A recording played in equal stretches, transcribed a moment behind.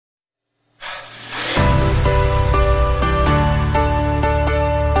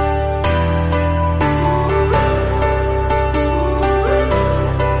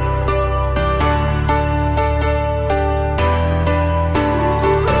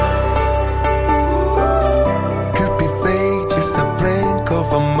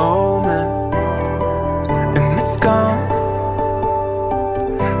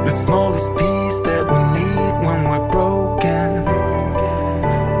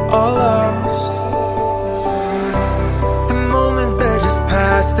all lost. The moments that just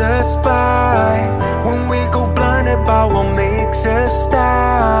passed us by, when we go blinded by what makes us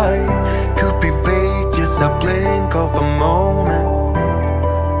die, could be vague, just a blink of a moment,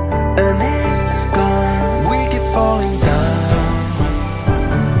 and it's gone. We keep falling down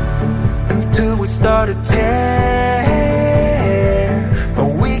until we start to tear, but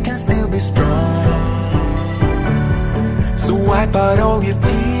we can still be strong. So wipe out all